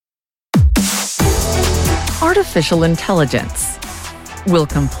Artificial intelligence will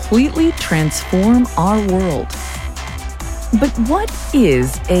completely transform our world. But what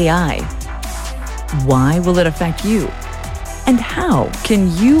is AI? Why will it affect you? And how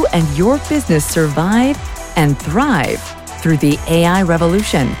can you and your business survive and thrive through the AI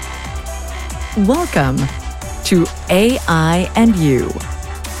revolution? Welcome to AI and You.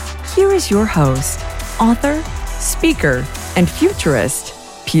 Here is your host, author, speaker, and futurist,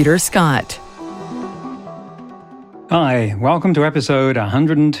 Peter Scott. Hi, welcome to episode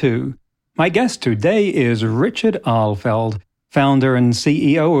 102. My guest today is Richard Ahlfeld, founder and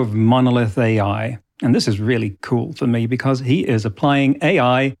CEO of Monolith AI. And this is really cool for me because he is applying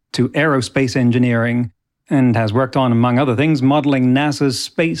AI to aerospace engineering and has worked on, among other things, modeling NASA's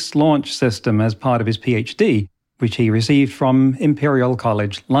Space Launch System as part of his PhD, which he received from Imperial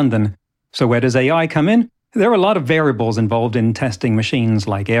College London. So where does AI come in? There are a lot of variables involved in testing machines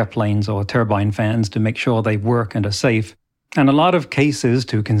like airplanes or turbine fans to make sure they work and are safe, and a lot of cases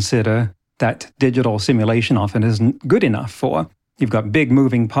to consider that digital simulation often isn't good enough for. You've got big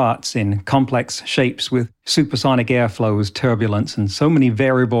moving parts in complex shapes with supersonic airflows, turbulence, and so many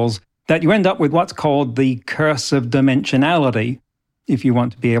variables that you end up with what's called the curse of dimensionality. If you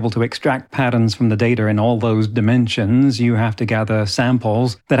want to be able to extract patterns from the data in all those dimensions, you have to gather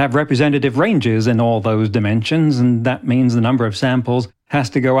samples that have representative ranges in all those dimensions, and that means the number of samples has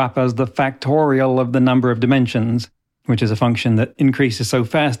to go up as the factorial of the number of dimensions, which is a function that increases so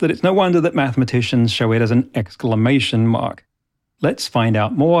fast that it's no wonder that mathematicians show it as an exclamation mark. Let's find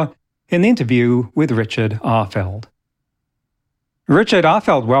out more in the interview with Richard Ahlfeld. Richard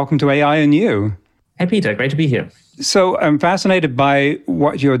Ahlfeld, welcome to AI and You. Hey, Peter. Great to be here. So I'm fascinated by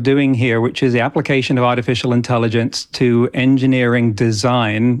what you're doing here, which is the application of artificial intelligence to engineering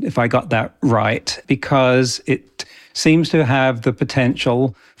design, if I got that right, because it seems to have the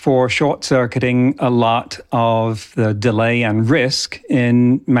potential for short-circuiting a lot of the delay and risk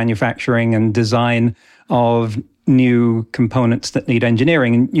in manufacturing and design of new components that need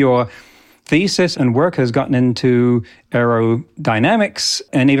engineering. Your thesis and work has gotten into aerodynamics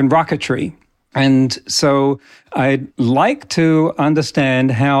and even rocketry. And so I'd like to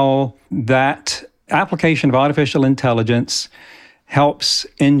understand how that application of artificial intelligence helps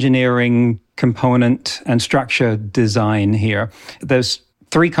engineering component and structure design here. There's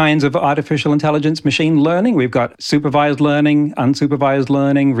three kinds of artificial intelligence machine learning. We've got supervised learning, unsupervised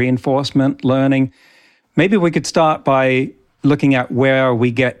learning, reinforcement learning. Maybe we could start by looking at where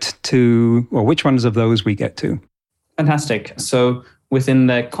we get to, or which ones of those we get to. Fantastic. So within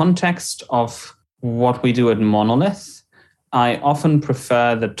the context of what we do at Monolith, I often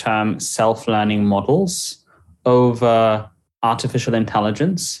prefer the term self-learning models over artificial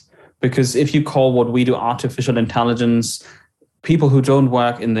intelligence, because if you call what we do artificial intelligence, people who don't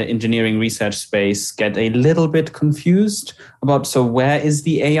work in the engineering research space get a little bit confused about, so where is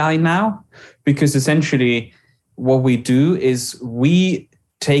the AI now? Because essentially what we do is we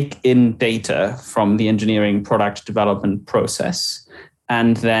take in data from the engineering product development process,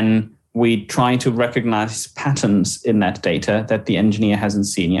 and then we try to recognize patterns in that data that the engineer hasn't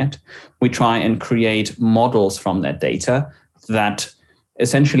seen yet. We try and create models from that data that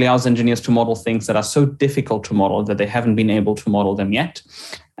essentially allows engineers to model things that are so difficult to model that they haven't been able to model them yet.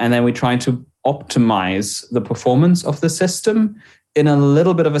 And then we try to optimize the performance of the system in a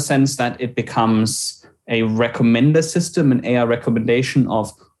little bit of a sense that it becomes a recommender system, an AI recommendation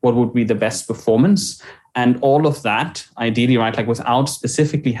of what would be the best performance. And all of that, ideally, right, like without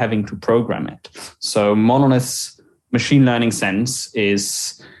specifically having to program it. So Monolith's machine learning sense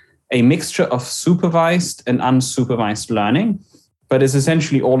is a mixture of supervised and unsupervised learning, but is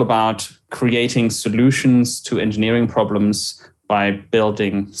essentially all about creating solutions to engineering problems by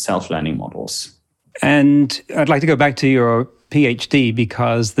building self-learning models. And I'd like to go back to your PhD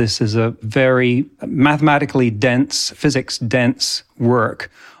because this is a very mathematically dense, physics-dense work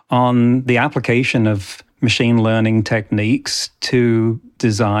on the application of machine learning techniques to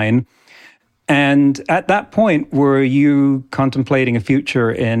design. And at that point, were you contemplating a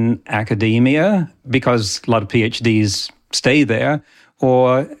future in academia because a lot of PhDs stay there,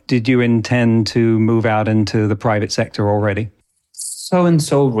 or did you intend to move out into the private sector already? So and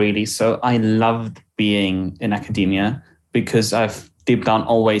so, really. So I loved being in academia because I've deep down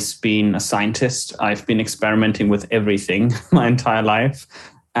always been a scientist. I've been experimenting with everything my entire life.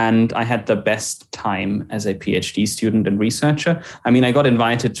 And I had the best time as a PhD student and researcher. I mean, I got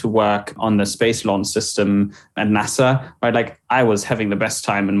invited to work on the Space Launch System at NASA, right? Like I was having the best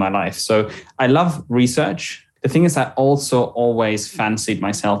time in my life. So I love research. The thing is, I also always fancied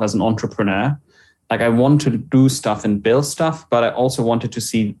myself as an entrepreneur. Like I want to do stuff and build stuff, but I also wanted to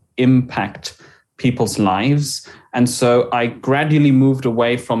see impact people's lives. And so I gradually moved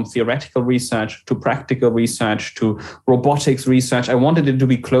away from theoretical research to practical research to robotics research. I wanted it to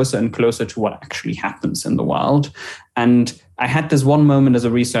be closer and closer to what actually happens in the world. And I had this one moment as a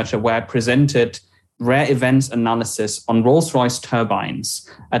researcher where I presented rare events analysis on Rolls-Royce turbines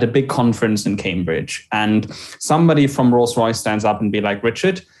at a big conference in Cambridge. And somebody from Rolls-Royce stands up and be like,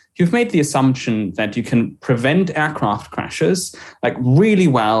 Richard, you've made the assumption that you can prevent aircraft crashes like really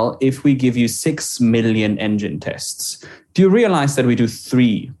well if we give you 6 million engine tests. Do you realize that we do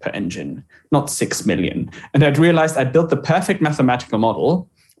 3 per engine, not 6 million? And I'd realized I built the perfect mathematical model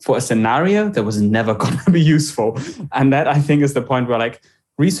for a scenario that was never going to be useful. And that, I think, is the point where like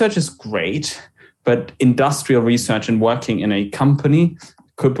research is great, but industrial research and working in a company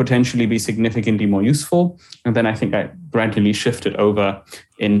could potentially be significantly more useful. And then I think I gradually shifted over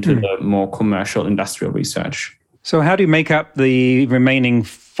into the more commercial industrial research. So how do you make up the remaining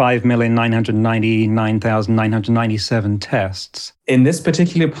 5,999,997 tests? In this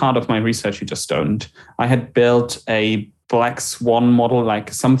particular part of my research, you just don't. I had built a Black Swan model,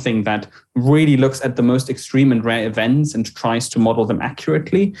 like something that really looks at the most extreme and rare events and tries to model them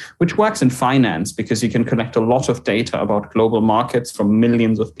accurately, which works in finance because you can collect a lot of data about global markets from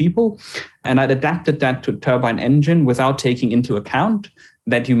millions of people. And I'd adapted that to a turbine engine without taking into account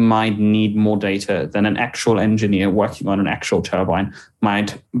that you might need more data than an actual engineer working on an actual turbine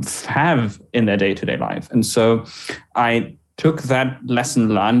might have in their day-to-day life. And so I took that lesson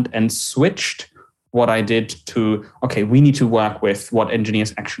learned and switched what I did to, okay, we need to work with what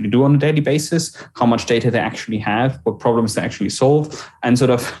engineers actually do on a daily basis, how much data they actually have, what problems they actually solve. And sort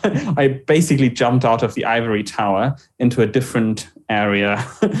of, I basically jumped out of the ivory tower into a different area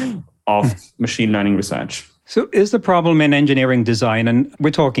of machine learning research. So is the problem in engineering design, and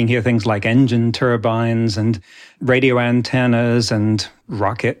we're talking here things like engine turbines and radio antennas and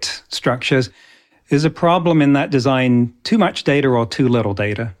rocket structures, is the problem in that design too much data or too little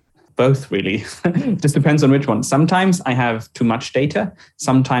data? Both, really. Just depends on which one. Sometimes I have too much data.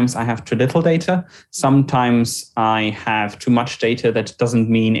 Sometimes I have too little data. Sometimes I have too much data that doesn't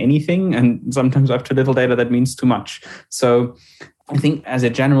mean anything. And sometimes I have too little data that means too much. So I think as a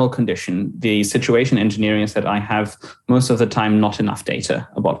general condition, the situation engineering is that I have most of the time not enough data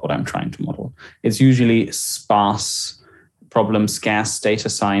about what I'm trying to model. It's usually sparse problems, scarce data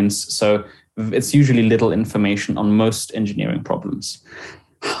science. So it's usually little information on most engineering problems.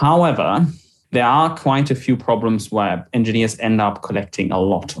 However, there are quite a few problems where engineers end up collecting a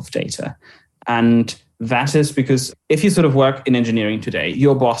lot of data. And that is because if you sort of work in engineering today,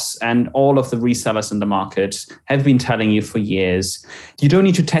 your boss and all of the resellers in the market have been telling you for years, you don't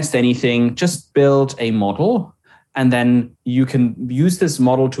need to test anything, just build a model. And then you can use this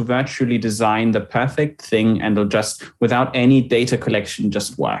model to virtually design the perfect thing and it'll just, without any data collection,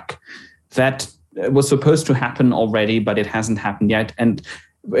 just work. That was supposed to happen already, but it hasn't happened yet. And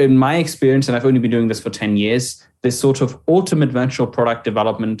in my experience, and I've only been doing this for 10 years, this sort of ultimate virtual product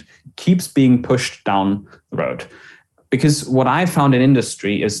development keeps being pushed down the road. Because what I found in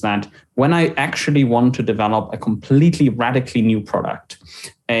industry is that when I actually want to develop a completely radically new product,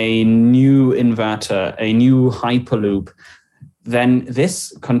 a new inverter, a new Hyperloop, then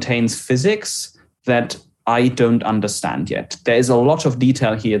this contains physics that I don't understand yet. There is a lot of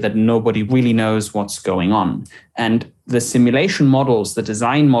detail here that nobody really knows what's going on. And the simulation models, the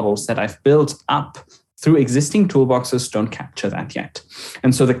design models that I've built up through existing toolboxes don't capture that yet.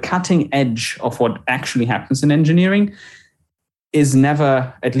 And so the cutting edge of what actually happens in engineering is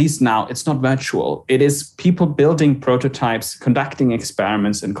never, at least now, it's not virtual. It is people building prototypes, conducting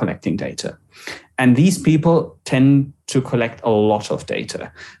experiments, and collecting data. And these people tend to collect a lot of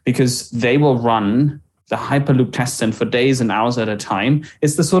data because they will run the Hyperloop tests and for days and hours at a time.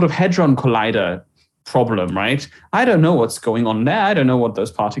 It's the sort of Hadron Collider problem, right? I don't know what's going on there. I don't know what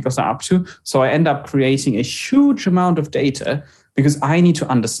those particles are up to. So I end up creating a huge amount of data because I need to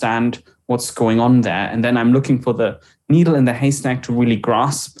understand what's going on there. And then I'm looking for the needle in the haystack to really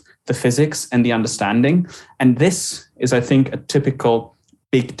grasp the physics and the understanding. And this is, I think, a typical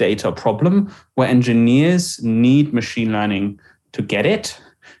big data problem where engineers need machine learning to get it.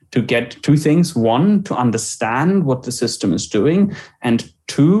 To get two things. One, to understand what the system is doing, and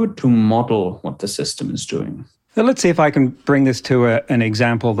two, to model what the system is doing. Well, let's see if I can bring this to an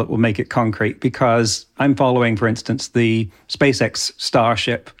example that will make it concrete, because I'm following, for instance, the SpaceX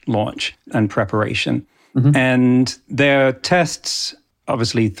Starship launch and preparation. Mm-hmm. And their tests,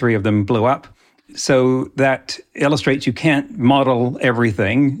 obviously 3 of them blew up. So that illustrates you can't model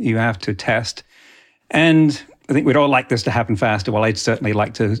everything. You have to test. And I think we'd all like this to happen faster. Well, I'd certainly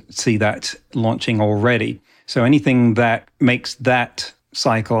like to see that launching already. So anything that makes that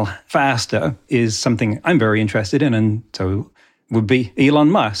cycle faster is something I'm very interested in, and so would be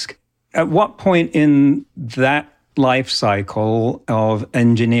Elon Musk. At what point in that life cycle of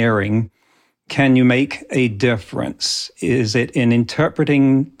engineering can you make a difference? Is it in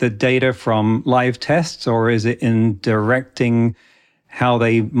interpreting the data from live tests, or is it in directing how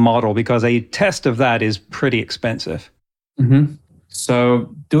they model? Because a test of that is pretty expensive. Mm-hmm.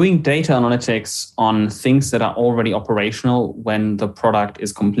 So doing data analytics on things that are already operational when the product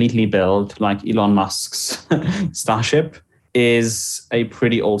is completely built, like Elon Musk's Starship, is a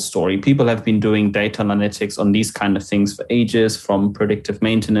pretty old story. People have been doing data analytics on these kind of things for ages, from predictive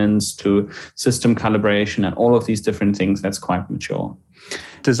maintenance to system calibration and all of these different things. That's quite mature.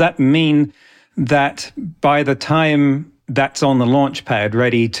 Does that mean that by the time that's on the launch pad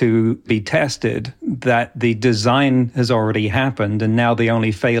ready to be tested, that the design has already happened and now the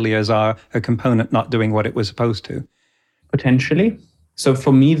only failures are a component not doing what it was supposed to? Potentially. So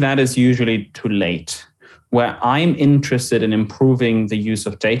for me, that is usually too late. Where I'm interested in improving the use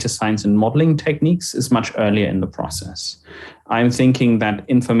of data science and modeling techniques is much earlier in the process. I'm thinking that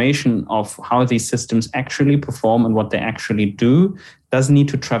information of how these systems actually perform and what they actually do does need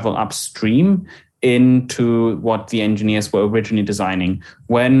to travel upstream into what the engineers were originally designing.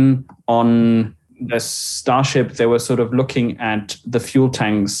 When on the Starship, they were sort of looking at the fuel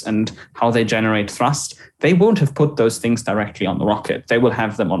tanks and how they generate thrust, they won't have put those things directly on the rocket. They will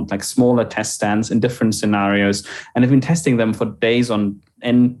have them on like smaller test stands in different scenarios, and have been testing them for days on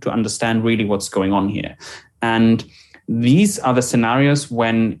end to understand really what's going on here. And these are the scenarios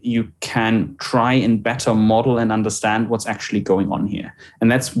when you can try and better model and understand what's actually going on here.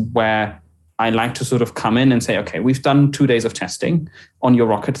 And that's where I like to sort of come in and say, okay, we've done 2 days of testing on your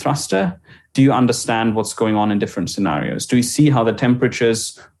rocket thruster. Do you understand what's going on in different scenarios? Do you see how the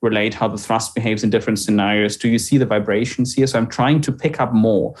temperatures relate, how the thrust behaves in different scenarios? Do you see the vibrations here? So I'm trying to pick up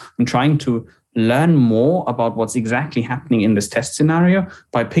more. I'm trying to learn more about what's exactly happening in this test scenario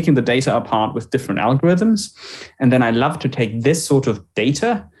by picking the data apart with different algorithms. And then I love to take this sort of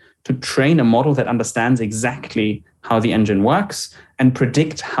data to train a model that understands exactly how the engine works and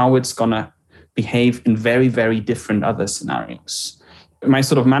predict how it's going to behave in very, very different other scenarios. My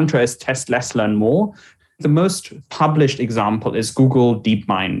sort of mantra is test less, learn more. The most published example is Google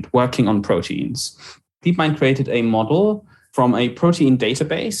DeepMind working on proteins. DeepMind created a model from a protein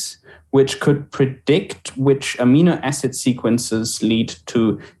database which could predict which amino acid sequences lead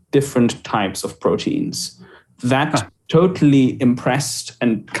to different types of proteins. That totally impressed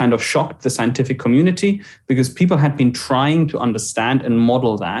and kind of shocked the scientific community because people had been trying to understand and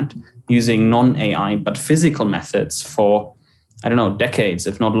model that using non-AI but physical methods for, I don't know, decades,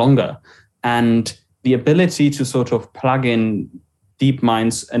 if not longer. And the ability to sort of plug in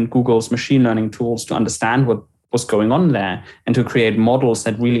DeepMind's and Google's machine learning tools to understand what was going on there and to create models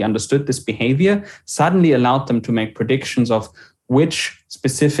that really understood this behavior suddenly allowed them to make predictions of which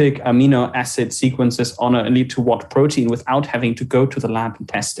specific amino acid sequences lead to what protein without having to go to the lab and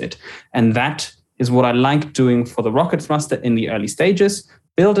test it. And that is what I like doing for the rocket thruster in the early stages.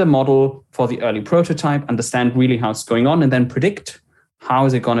 Build a model for the early prototype, understand really how it's going on, and then predict how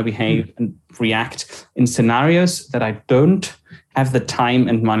is it going to behave and react in scenarios that I don't have the time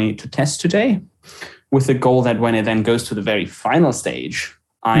and money to test today, with the goal that when it then goes to the very final stage,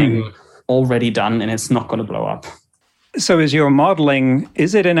 I'm already done and it's not going to blow up. So is your modeling,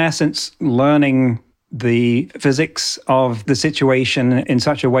 is it in essence learning the physics of the situation in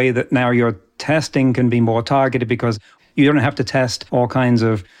such a way that now your testing can be more targeted because you don't have to test all kinds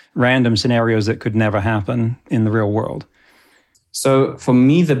of random scenarios that could never happen in the real world? So for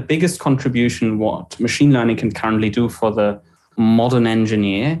me, the biggest contribution what machine learning can currently do for the modern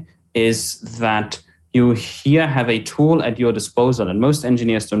engineer is that you here have a tool at your disposal, and most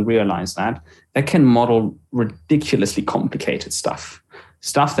engineers don't realize that can model ridiculously complicated stuff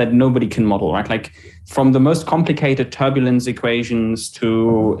that nobody can model, right? Like from the most complicated turbulence equations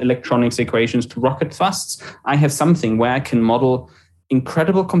to electronics equations to rocket thrusts, I have something where I can model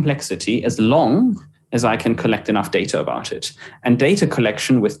incredible complexity as long as I can collect enough data about it. And data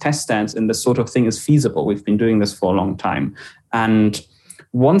collection with test stands and this sort of thing is feasible. We've been doing this for a long time. And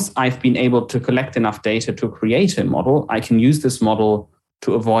once I've been able to collect enough data to create a model, I can use this model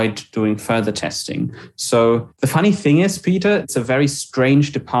to avoid doing further testing. So the funny thing is, Peter, it's a very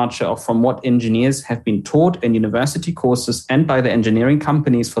strange departure from what engineers have been taught in university courses and by the engineering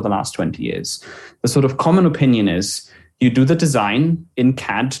companies for the last 20 years. The sort of common opinion is You do the design in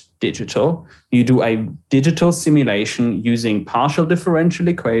CAD digital. You do a digital simulation using partial differential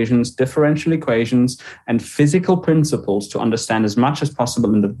equations, and physical principles to understand as much as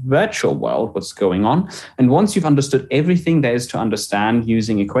possible in the virtual world what's going on. And once you've understood everything there is to understand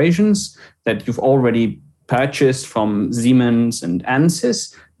using equations that you've already purchased from Siemens and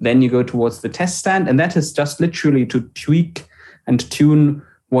ANSYS, then you go towards the test stand. And that is just literally to tweak and tune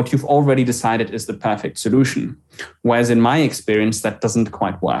what you've already decided is the perfect solution. Whereas in my experience, that doesn't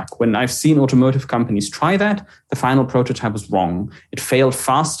quite work. When I've seen automotive companies try that, the final prototype was wrong. It failed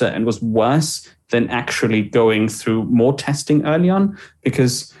faster and was worse than actually going through more testing early on.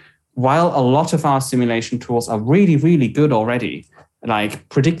 Because while a lot of our simulation tools are really, really good already, like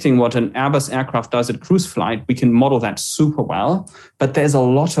predicting what an Airbus aircraft does at cruise flight, we can model that super well. But there's a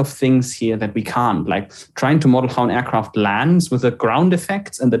lot of things here that we can't, like trying to model how an aircraft lands with the ground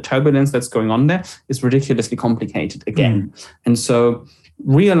effects and the turbulence that's going on there is ridiculously complicated again. And so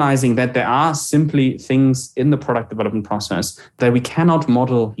realizing that there are simply things in the product development process that we cannot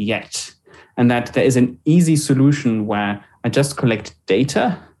model yet, and that there is an easy solution where I just collect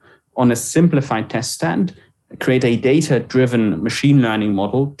data on a simplified test stand, create a data-driven machine learning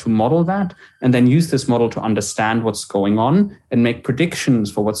model to model that, and then use this model to understand what's going on and make predictions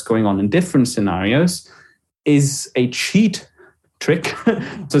for what's going on in different scenarios is a cheat trick.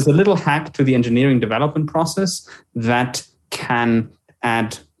 So it's a little hack to the engineering development process that can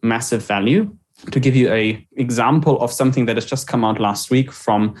add massive value. To give you an example of something that has just come out last week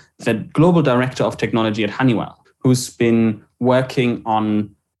from the global director of technology at Honeywell, who's been working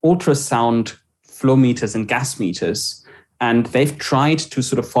on ultrasound flow meters and gas meters. And they've tried to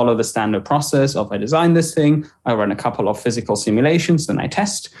sort of follow the standard process of I design this thing, I run a couple of physical simulations, then I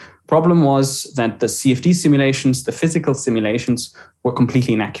test. Problem was that the CFD simulations, the physical simulations were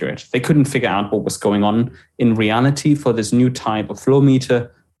completely inaccurate. They couldn't figure out what was going on in reality for this new type of flow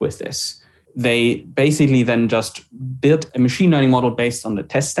meter with this. They basically then just built a machine learning model based on the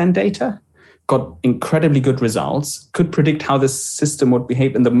test stand data, got incredibly good results, could predict how this system would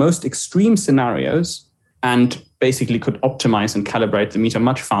behave in the most extreme scenarios, and basically could optimize and calibrate the meter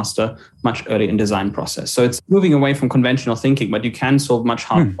much faster, much earlier in design process. So it's moving away from conventional thinking, but you can solve much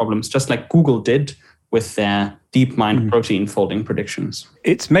harder problems, just like Google did with their DeepMind protein folding predictions.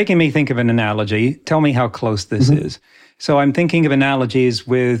 It's making me think of an analogy. Tell me how close this is. So I'm thinking of analogies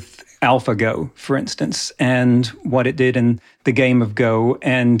with AlphaGo, for instance, and what it did in the game of Go,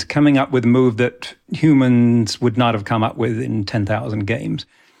 and coming up with a move that humans would not have come up with in 10,000 games.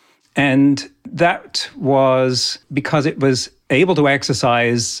 And that was because it was able to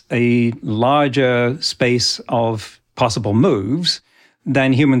exercise a larger space of possible moves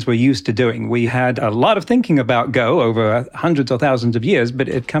than humans were used to doing. We had a lot of thinking about Go over hundreds or thousands of years, but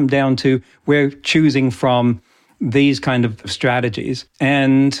it come down to we're choosing from these kind of strategies.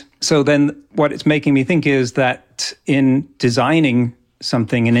 And so then what it's making me think is that in designing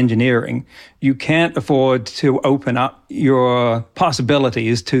something in engineering, you can't afford to open up your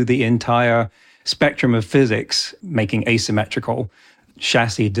possibilities to the entire spectrum of physics, making asymmetrical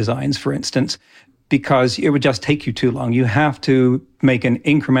chassis designs, for instance, because it would just take you too long. You have to make an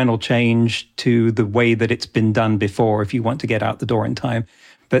incremental change to the way that it's been done before if you want to get out the door in time.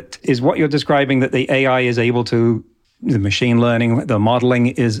 But is what you're describing that the AI is able to, the machine learning, the modeling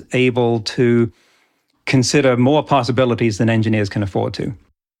is able to consider more possibilities than engineers can afford to?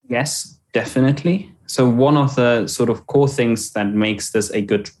 Yes, definitely. So one of the sort of core things that makes this a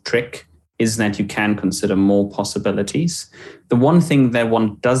good trick is that you can consider more possibilities. The one thing that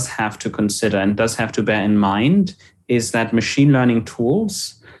one does have to consider and does have to bear in mind is that machine learning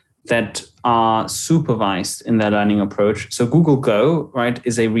tools that are supervised in their learning approach. So Google Go, right,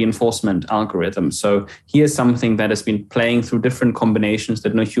 is a reinforcement algorithm. So here's something that has been playing through different combinations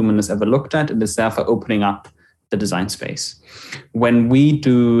that no human has ever looked at and is therefore opening up the design space. When we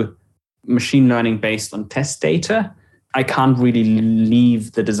do machine learning based on test data, I can't really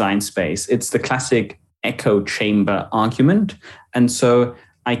leave the design space. It's the classic echo chamber argument. And so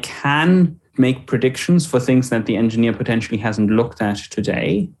I can make predictions for things that the engineer potentially hasn't looked at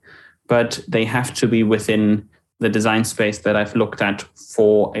today, but they have to be within the design space that I've looked at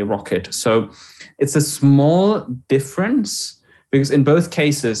for a rocket. So it's a small difference because in both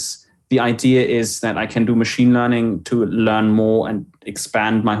cases, the idea is that I can do machine learning to learn more and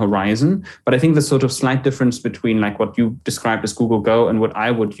expand my horizon. But I think the sort of slight difference between like what you described as Google Go and what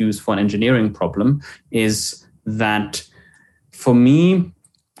I would use for an engineering problem is that for me,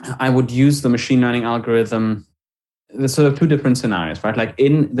 I would use the machine learning algorithm there's sort of two different scenarios, right? Like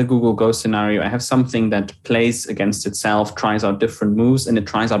in the Google Go scenario, I have something that plays against itself, tries out different moves, and it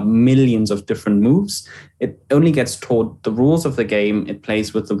tries out millions of different moves. It only gets taught the rules of the game, it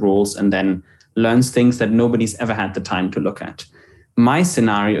plays with the rules, and then learns things that nobody's ever had the time to look at. My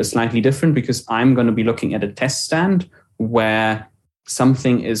scenario is slightly different because I'm going to be looking at a test stand where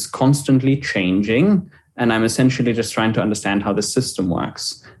something is constantly changing, and I'm essentially just trying to understand how the system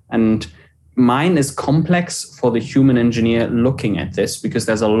works. And mine is complex for the human engineer looking at this because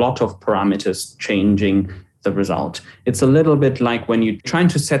there's a lot of parameters changing the result. It's a little bit like when you're trying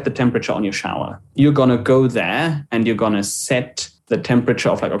to set the temperature on your shower. You're going to go there and you're going to set the temperature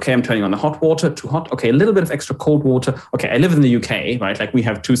of like, okay, I'm turning on the hot water, too hot. Okay, a little bit of extra cold water. Okay, I live in the UK, right? Like we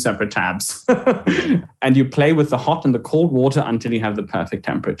have two separate tabs. And you play with the hot and the cold water until you have the perfect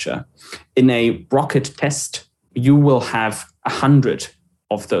temperature. In a rocket test, you will have 100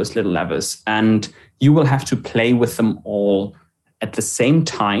 of those little levers, and you will have to play with them all at the same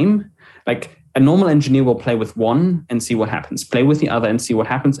time. Like a normal engineer will play with one and see what happens, play with the other and see what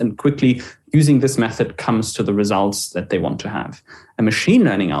happens, and quickly using this method comes to the results that they want to have. A machine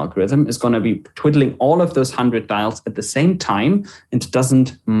learning algorithm is going to be twiddling all of those 100 dials at the same time and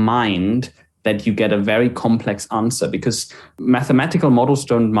doesn't mind that you get a very complex answer, because mathematical models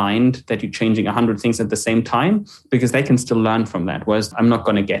don't mind that you're changing 100 things at the same time because they can still learn from that. Whereas I'm not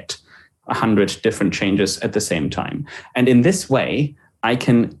going to get 100 different changes at the same time. And in this way, I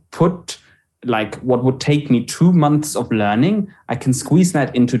can put like what would take me 2 months of learning, I can squeeze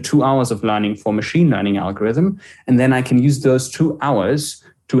that into 2 hours of learning for machine learning algorithm. And then I can use those 2 hours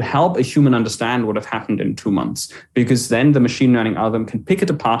to help a human understand what have happened in 2 months, because then the machine learning algorithm can pick it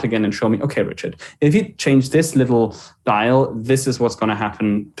apart again and show me, okay, Richard, if you change this little dial, this is what's going to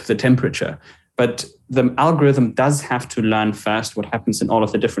happen to the temperature. But the algorithm does have to learn first what happens in all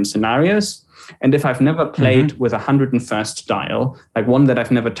of the different scenarios. And if I've never played with 101st dial, like one that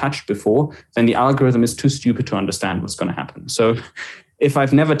I've never touched before, then the algorithm is too stupid to understand what's going to happen. So if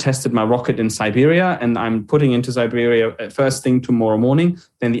I've never tested my rocket in Siberia and I'm putting into Siberia first thing tomorrow morning,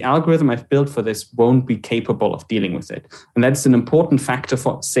 then the algorithm I've built for this won't be capable of dealing with it. And that's an important factor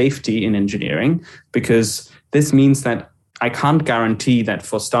for safety in engineering, because this means that I can't guarantee that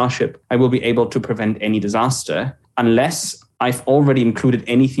for Starship, I will be able to prevent any disaster unless I've already included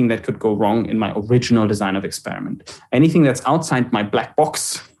anything that could go wrong in my original design of experiment. Anything that's outside my black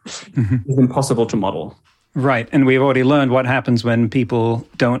box is impossible to model. Right. And we've already learned what happens when people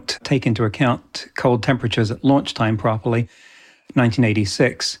don't take into account cold temperatures at launch time properly,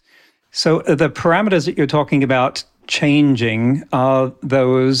 1986. So the parameters that you're talking about changing, are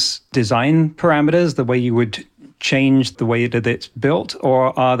those design parameters, the way you would change the way that it's built,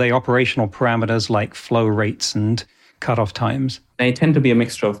 or are they operational parameters like flow rates and cutoff times? They tend to be a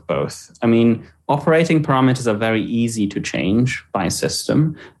mixture of both. I mean, operating parameters are very easy to change by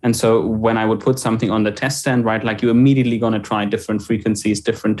system. And so when I would put something on the test stand, right, like you're immediately going to try different frequencies,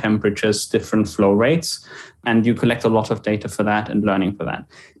 different temperatures, different flow rates, and you collect a lot of data for that and learning for that.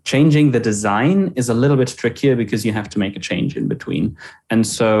 Changing the design is a little bit trickier because you have to make a change in between. And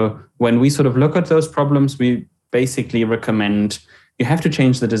so when we sort of look at those problems, we basically recommend you have to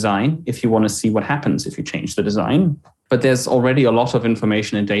change the design if you want to see what happens if you change the design. But there's already a lot of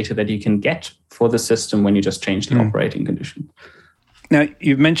information and data that you can get for the system when you just change the operating condition. Now,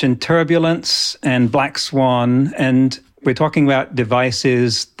 you've mentioned turbulence and black swan, and we're talking about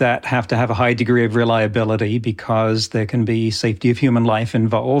devices that have to have a high degree of reliability because there can be safety of human life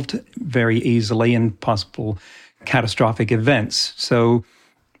involved very easily in possible catastrophic events. So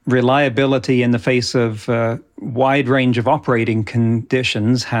reliability in the face of a wide range of operating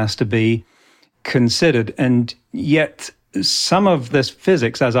conditions has to be considered. And yet some of this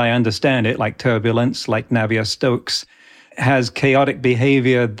physics, as I understand it, like turbulence, like Navier-Stokes, has chaotic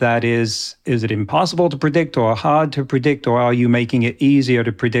behavior that is it impossible to predict or hard to predict, or are you making it easier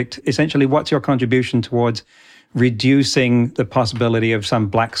to predict? Essentially, what's your contribution towards reducing the possibility of some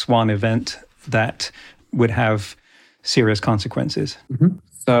black swan event that would have serious consequences?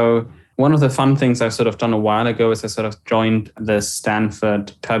 So one of the fun things I've sort of done a while ago is I sort of joined the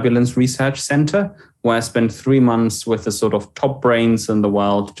Stanford Turbulence Research Center, where I spent 3 months with the sort of top brains in the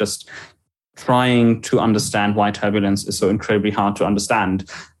world, just trying to understand why turbulence is so incredibly hard to understand.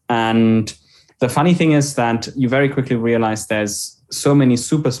 And the funny thing is that you very quickly realize there's so many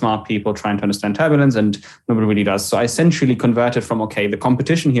super smart people trying to understand turbulence and nobody really does. So I essentially converted from, okay, the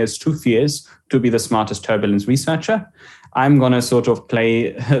competition here is too fierce to be the smartest turbulence researcher. I'm going to sort of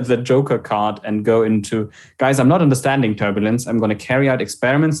play the Joker card and go into, guys, I'm not understanding turbulence. I'm going to carry out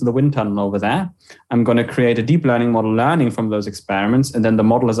experiments in the wind tunnel over there. I'm going to create a deep learning model learning from those experiments. And then the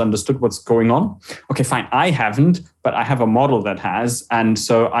model has understood what's going on. Okay, fine. I haven't, but I have a model that has. And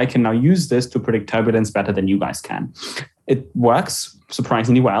so I can now use this to predict turbulence better than you guys can. It works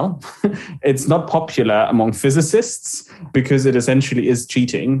surprisingly well. It's not popular among physicists because it essentially is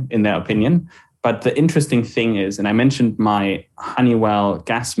cheating in their opinion. But the interesting thing is, and I mentioned my Honeywell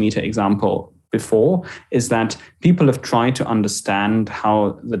gas meter example before, is that people have tried to understand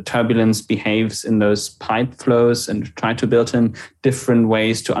how the turbulence behaves in those pipe flows and try to build in different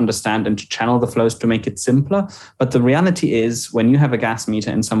ways to understand and to channel the flows to make it simpler. But the reality is, when you have a gas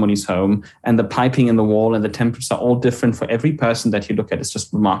meter in somebody's home and the piping in the wall and the temperatures are all different for every person that you look at, it's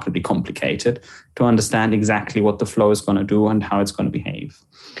just remarkably complicated to understand exactly what the flow is going to do and how it's going to behave.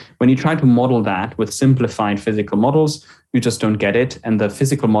 When you try to model that with simplified physical models, you just don't get it. And the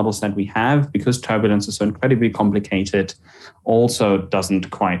physical models that we have, because turbulence is so incredibly complicated, also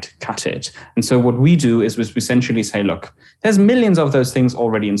doesn't quite cut it. And so what we do is we essentially say, look, there's millions of those things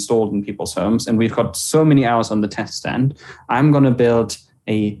already installed in people's homes, and we've got so many hours on the test stand. I'm going to build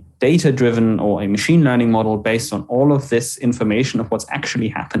a data-driven or a machine learning model based on all of this information of what's actually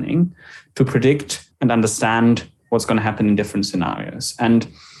happening to predict and understand what's going to happen in different scenarios.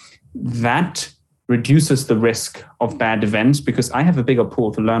 And that reduces the risk of bad events because I have a bigger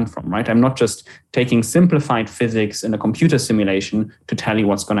pool to learn from, right? I'm not just taking simplified physics in a computer simulation to tell you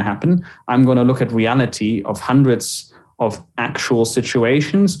what's going to happen. I'm going to look at reality of hundreds of actual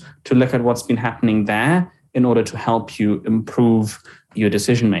situations to look at what's been happening there in order to help you improve your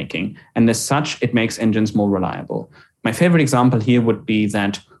decision making. And as such, it makes engines more reliable. My favorite example here would be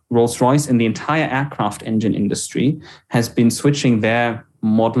that Rolls-Royce and the entire aircraft engine industry has been switching their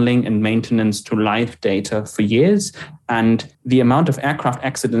modeling and maintenance to live data for years. And the amount of aircraft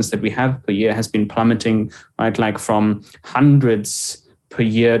accidents that we have per year has been plummeting, right? Like from hundreds per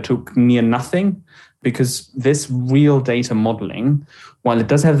year to near nothing, because this real data modeling, while it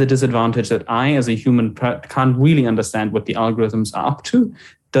does have the disadvantage that I, as a human, can't really understand what the algorithms are up to,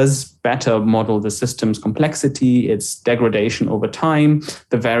 does better model the system's complexity, its degradation over time,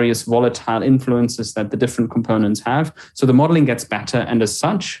 the various volatile influences that the different components have. So the modeling gets better, and as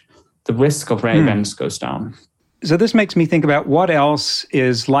such, the risk of rare events goes down. So this makes me think about what else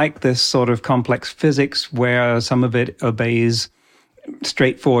is like this sort of complex physics where some of it obeys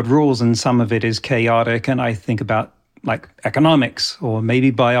straightforward rules and some of it is chaotic. And I think about like economics or maybe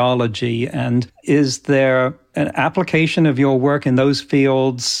biology. And is there an application of your work in those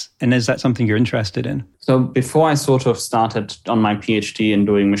fields? And is that something you're interested in? So before I sort of started on my PhD in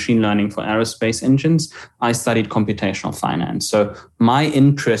doing machine learning for aerospace engines, I studied computational finance. So my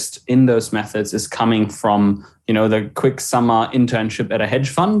interest in those methods is coming from, the quick summer internship at a hedge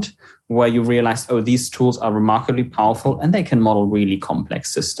fund, where you realize, these tools are remarkably powerful and they can model really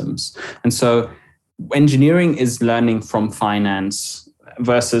complex systems. And so engineering is learning from finance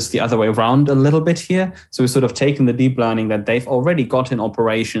versus the other way around a little bit here. So we're sort of taking the deep learning that they've already got in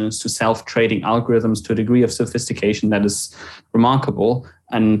operations to self-trading algorithms to a degree of sophistication that is remarkable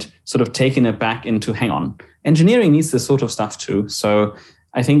and sort of taking it back into, hang on, engineering needs this sort of stuff too. So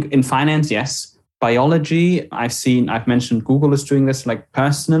I think in finance, yes. Biology, I've mentioned Google is doing this. Like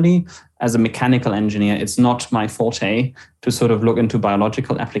personally, as a mechanical engineer, it's not my forte to sort of look into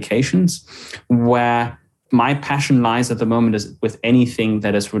biological applications. Where my passion lies at the moment is with anything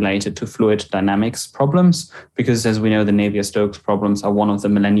that is related to fluid dynamics problems, because as we know, the Navier-Stokes problems are one of the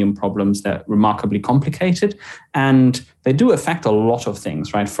millennium problems that are remarkably complicated. And they do affect a lot of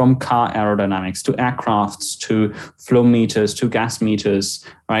things, right? From car aerodynamics to aircrafts to flow meters to gas meters,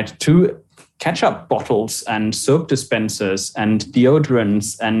 right? To ketchup bottles and soap dispensers and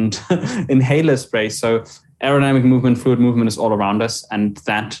deodorants and inhaler spray. So aerodynamic movement, fluid movement is all around us. And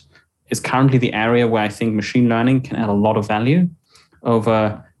that is currently the area where I think machine learning can add a lot of value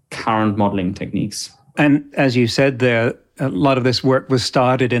over current modeling techniques. And as you said there, a lot of this work was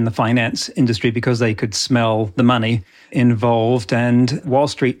started in the finance industry because they could smell the money involved. And Wall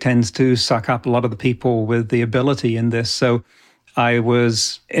Street tends to suck up a lot of the people with the ability in this. So I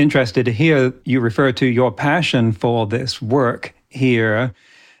was interested to hear you refer to your passion for this work here,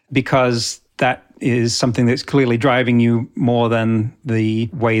 because that is something that's clearly driving you more than the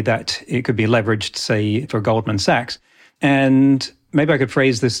way that it could be leveraged, say, for Goldman Sachs. And maybe I could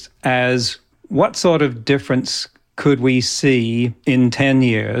phrase this as, what sort of difference could we see in 10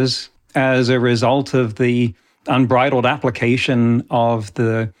 years as a result of the unbridled application of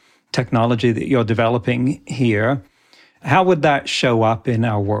the technology that you're developing here, how would that show up in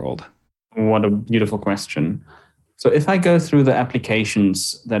our world? What a beautiful question. So if I go through the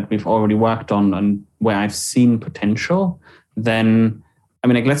applications that we've already worked on and where I've seen potential, then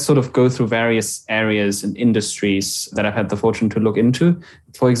let's sort of go through various areas and industries that I've had the fortune to look into.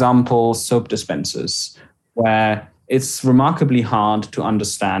 For example, soap dispensers, where it's remarkably hard to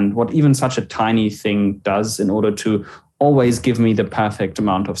understand what even such a tiny thing does in order to always give me the perfect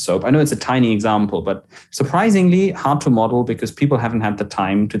amount of soap. I know it's a tiny example, but surprisingly hard to model because people haven't had the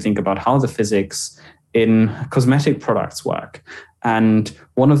time to think about how the physics in cosmetic products work. And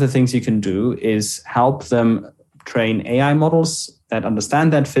one of the things you can do is help them train AI models that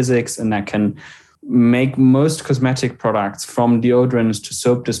understand that physics and that can make most cosmetic products, from deodorants to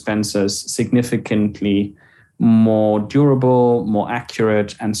soap dispensers, significantly more durable, more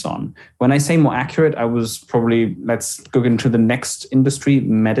accurate, and so on. When I say more accurate, let's go into the next industry,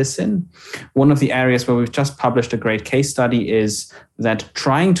 medicine. One of the areas where we've just published a great case study is that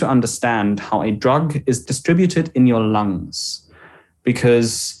trying to understand how a drug is distributed in your lungs,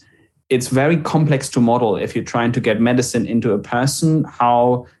 because it's very complex to model if you're trying to get medicine into a person,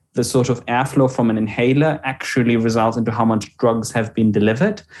 how the sort of airflow from an inhaler actually results into how much drugs have been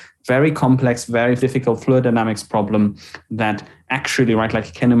delivered. Very complex, very difficult fluid dynamics problem that actually,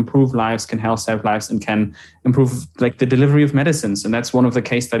 can improve lives, can help save lives, and can improve the delivery of medicines. And that's one of the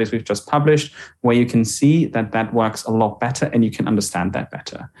case studies we've just published, where you can see that works a lot better and you can understand that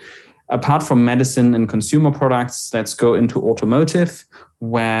better. Apart from medicine and consumer products, let's go into automotive,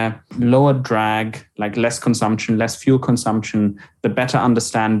 where lower drag, less consumption, less fuel consumption, the better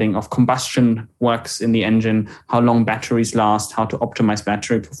understanding of combustion works in the engine, how long batteries last, how to optimize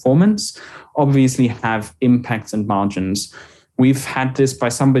battery performance, obviously have impacts and margins. We've had this by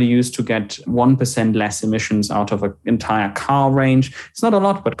somebody used to get 1% less emissions out of an entire car range. It's not a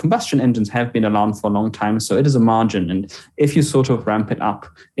lot, but combustion engines have been around for a long time, so it is a margin. And if you sort of ramp it up,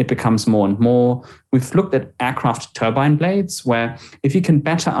 it becomes more and more. We've looked at aircraft turbine blades, where if you can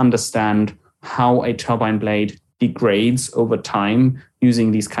better understand how a turbine blade degrades over time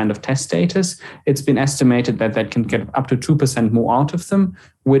using these kind of test data, it's been estimated that can get up to 2% more out of them,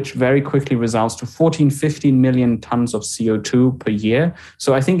 which very quickly results to 15 million tons of CO2 per year.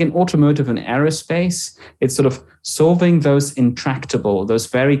 So I think in automotive and aerospace, it's sort of solving those intractable, those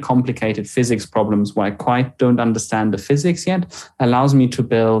very complicated physics problems where I quite don't understand the physics yet, allows me to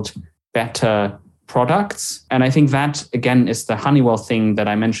build better products. And I think that, again, is the Honeywell thing that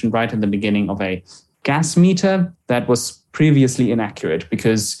I mentioned right in the beginning of a gas meter that was previously inaccurate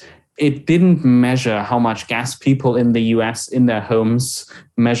because it didn't measure how much gas people in the US in their homes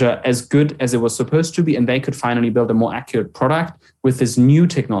measure as good as it was supposed to be. And they could finally build a more accurate product with this new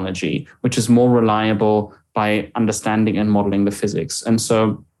technology, which is more reliable by understanding and modeling the physics. And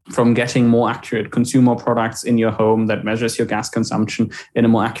so from getting more accurate consumer products in your home that measures your gas consumption in a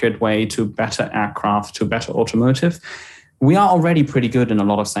more accurate way to better aircraft, to better automotive, we are already pretty good in a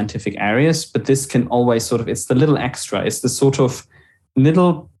lot of scientific areas, but this can always it's the little extra. It's the sort of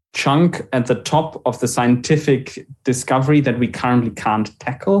little chunk at the top of the scientific discovery that we currently can't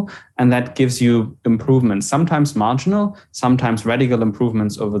tackle. And that gives you improvements, sometimes marginal, sometimes radical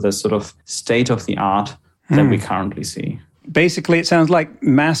improvements over the sort of state of the art that we currently see. Basically, it sounds like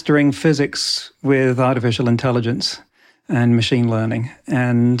mastering physics with artificial intelligence and machine learning.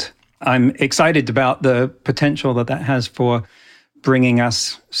 And I'm excited about the potential that has for bringing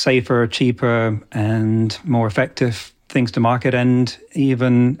us safer, cheaper, and more effective things to market, and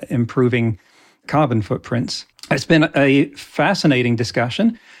even improving carbon footprints. It's been a fascinating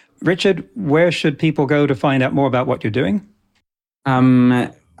discussion. Richard, where should people go to find out more about what you're doing?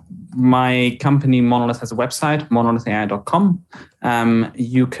 My company, Monolith, has a website, monolithai.com.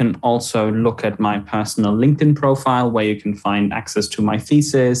 You can also look at my personal LinkedIn profile, where you can find access to my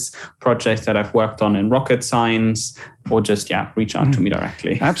thesis, projects that I've worked on in rocket science, or just, reach out to me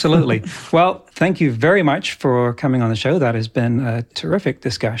directly. Absolutely. Well, thank you very much for coming on the show. That has been a terrific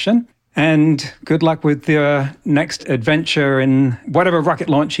discussion. And good luck with your next adventure in whatever rocket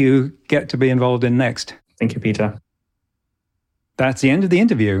launch you get to be involved in next. Thank you, Peter. That's the end of the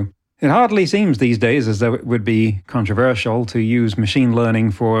interview. It hardly seems these days as though it would be controversial to use machine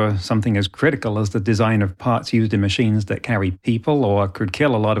learning for something as critical as the design of parts used in machines that carry people or could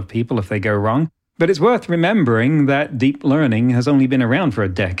kill a lot of people if they go wrong. But it's worth remembering that deep learning has only been around for a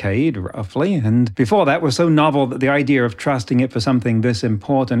decade, roughly, and before that was so novel that the idea of trusting it for something this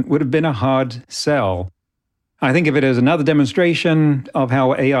important would have been a hard sell. I think of it as another demonstration of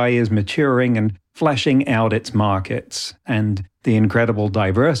how AI is maturing and fleshing out its markets, and the incredible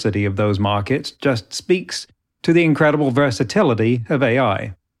diversity of those markets just speaks to the incredible versatility of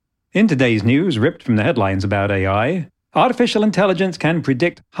AI. In today's news, ripped from the headlines about AI, artificial intelligence can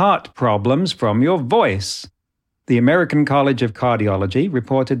predict heart problems from your voice. The American College of Cardiology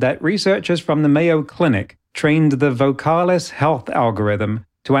reported that researchers from the Mayo Clinic trained the Vocalis Health algorithm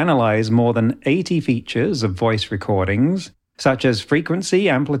to analyze more than 80 features of voice recordings, such as frequency,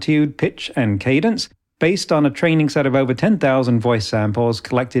 amplitude, pitch, and cadence, based on a training set of over 10,000 voice samples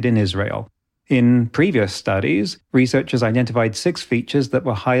collected in Israel. In previous studies, researchers identified 6 features that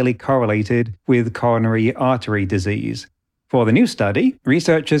were highly correlated with coronary artery disease. For the new study,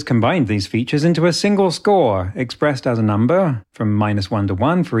 researchers combined these features into a single score, expressed as a number from -1 to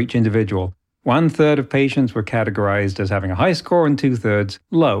 1 for each individual. 1/3 of patients were categorized as having a high score and 2/3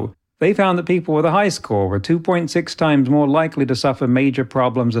 low. They found that people with a high score were 2.6 times more likely to suffer major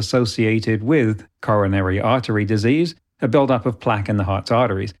problems associated with coronary artery disease, a buildup of plaque in the heart's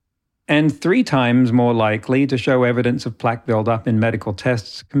arteries, and 3 times more likely to show evidence of plaque buildup in medical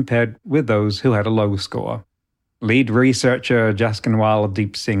tests compared with those who had a low score. Lead researcher Jaskanwal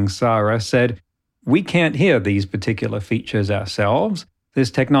Deep Singh Sara said, "We can't hear these particular features ourselves.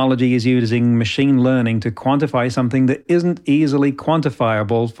 This technology is using machine learning to quantify something that isn't easily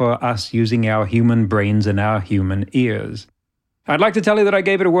quantifiable for us using our human brains and our human ears." I'd like to tell you that I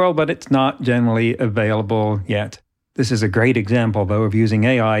gave it a whirl, but it's not generally available yet. This is a great example, though, of using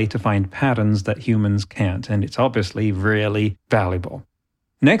AI to find patterns that humans can't, and it's obviously really valuable.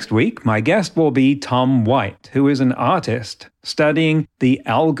 Next week, my guest will be Tom White, who is an artist studying the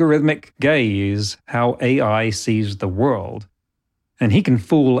algorithmic gaze, how AI sees the world. And he can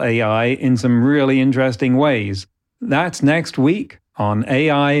fool AI in some really interesting ways. That's next week on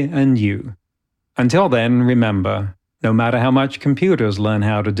AI and You. Until then, remember, no matter how much computers learn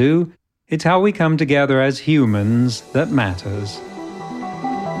how to do, it's how we come together as humans that matters.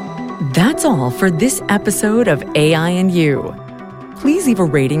 That's all for this episode of AI and You. Please leave a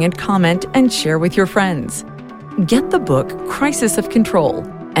rating and comment and share with your friends. Get the book Crisis of Control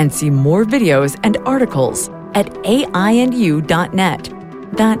and see more videos and articles at aiandyou.net.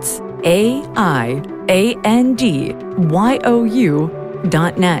 That's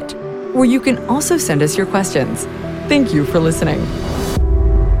aiandyou.net, where you can also send us your questions. Thank you for listening.